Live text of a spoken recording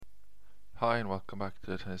Hi, and welcome back to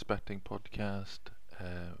the Tennis Betting Podcast.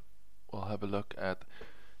 We'll have a look at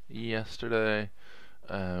yesterday.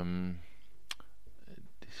 Um,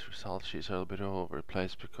 these result sheets are a little bit all over the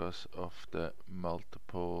place because of the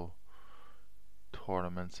multiple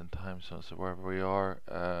tournaments and time zones of wherever we are.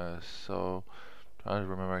 So trying to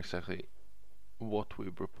remember exactly what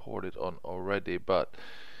we've reported on already, but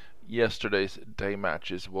yesterday's day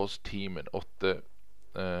matches was Team and Otte.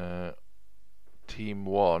 Team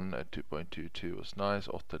won at 2.22 was nice.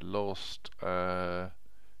 Otte lost.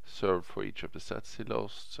 Served for each of the sets he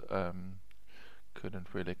lost. Couldn't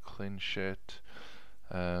really clinch it.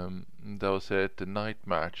 That was it. The night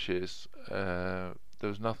matches, there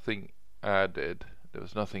was nothing added. There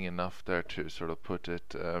was nothing enough there to sort of put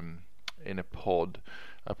it in a pod.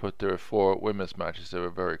 I put there 4 women's matches that were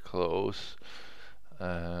very close.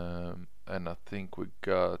 And I think we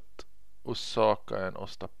got Osaka and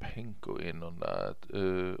Ostapenko in on that.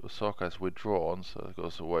 Osaka is withdrawn, so it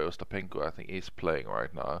goes away. Ostapenko, I think, is playing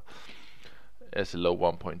right now. It's a low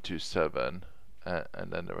 1.27,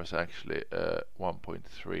 and then there was actually a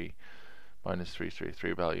 1.3 minus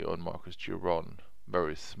 333 value on Marcus Giron.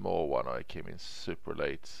 Very small one. I came in super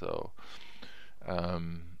late, so I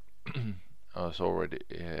was already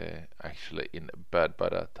actually in bed by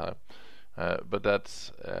that time. But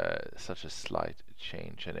that's such a slight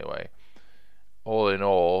change anyway. All in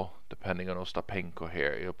all, depending on Ostapenko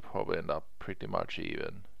here, you'll probably end up pretty much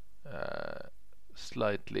even.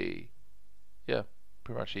 Slightly, yeah,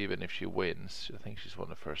 pretty much even if she wins. I think she's won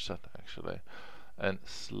the first set actually, and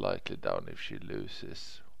slightly down if she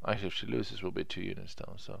loses. Actually, if she loses, we'll be 2 units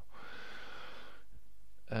down. So,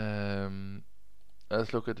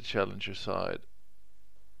 let's look at the challenger side,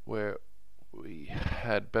 where we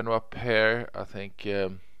had Benoit Paire. I think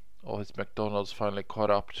all his McDonald's finally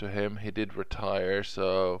caught up to him. He did retire,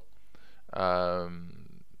 so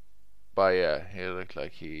but yeah, he looked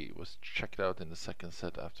like he was checked out in the second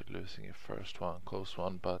set after losing a first one, close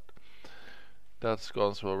one. But that's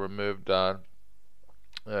gone, so we'll remove that.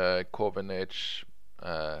 Kovinic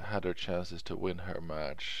had her chances to win her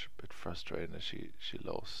match, a bit frustrating that she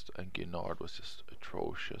lost, and Guinard was just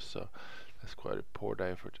atrocious. So that's quite a poor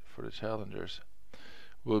day for the challengers.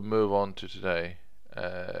 We'll move on to today.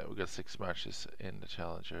 We got 6 matches in the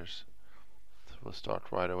challengers. So we'll start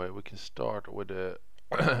right away. We can start with the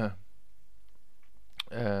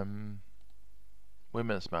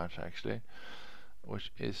women's match actually, which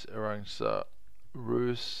is Arantxa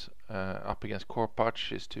Rus up against Korpach.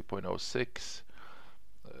 She's 2.06.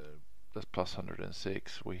 That's plus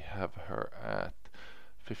 106. We have her at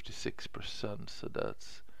 56%, so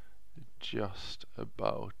that's just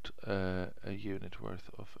about a unit worth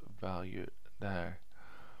of value there.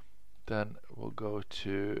 Then we'll go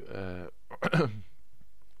to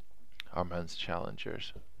our men's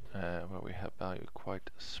challengers, where we have value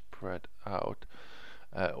quite spread out.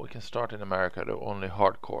 We can start in America, the only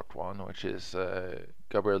hardcourt one, which is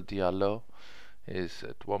Gabriel Diallo, is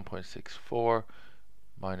at 1.64,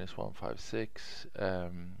 minus 156,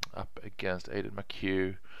 up against Aidan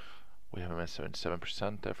McHugh. We have him at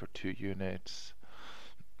 77% there for 2 units.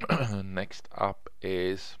 Next up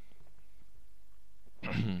is,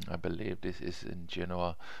 I believe this is in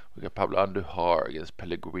Genoa. We got Pablo Andujar against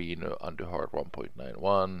Pellegrino. Andujar at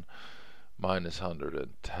 1.91, minus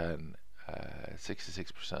 110,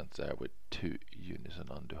 66% there with 2 units on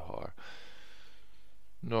Andujar.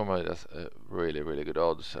 Normally that's a really, really good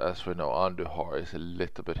odds. As we know, Andujar is a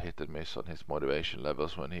little bit hit and miss on his motivation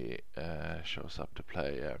levels when he shows up to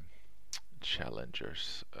play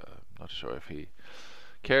challengers. Not sure if he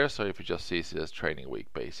cares or if he just sees it as training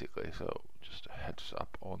week basically. So just a heads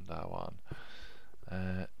up on that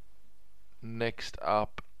one. Next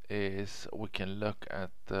up is we can look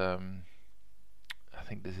at I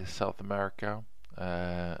think this is South America.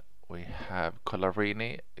 We have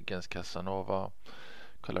Collarini against Casanova.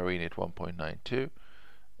 Collarini at 1.92,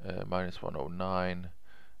 minus 109,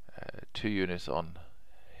 2 units on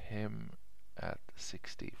him at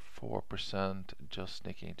 64%, just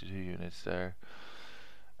sneaking into 2 units there.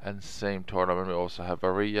 And same tournament we also have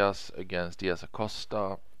Varillas against Diaz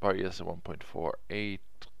Acosta. Varillas at 1.48,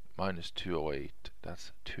 minus 208,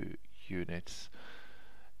 that's 2 units,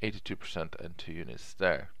 82% and 2 units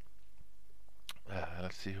there.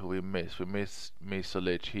 Let's see who we miss. We miss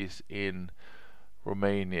Misolic. He's in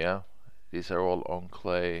Romania. These are all on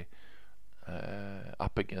clay.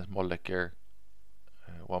 Up against Molleker,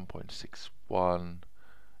 1.61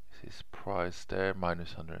 is his price there,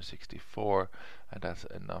 minus 164, and that's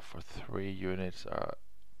enough for 3 units. Our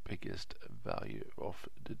biggest value of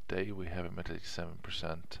the day. We have him at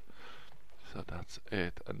 87%, so that's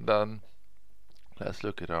it. And then Let's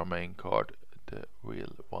look at our main card, the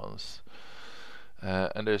real ones.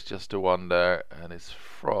 And there's just the one there, and it's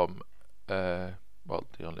from well,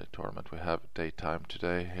 the only tournament we have daytime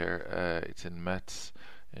today here. It's in Metz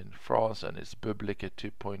in France, and it's Bublik at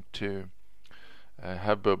 2.2.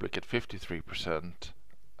 Have Bublik at 53%,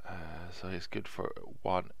 so he's good for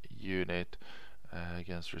 1 unit.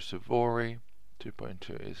 Against Rusuvori,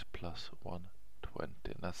 2.2 is plus 120.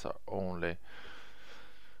 And that's our only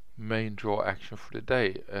main draw action for the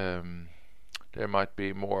day. There might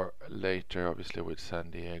be more later, obviously, with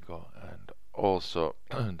San Diego, and also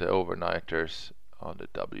the overnighters on the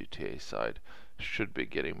WTA side should be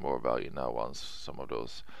getting more value now once some of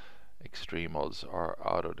those extreme odds are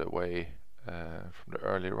out of the way from the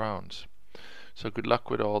early rounds. So good luck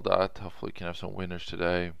with all that. Hopefully we can have some winners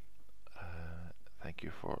today. Thank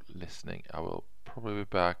you for listening. I will probably be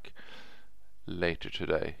back later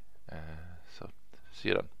today. So see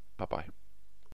you then. Bye bye.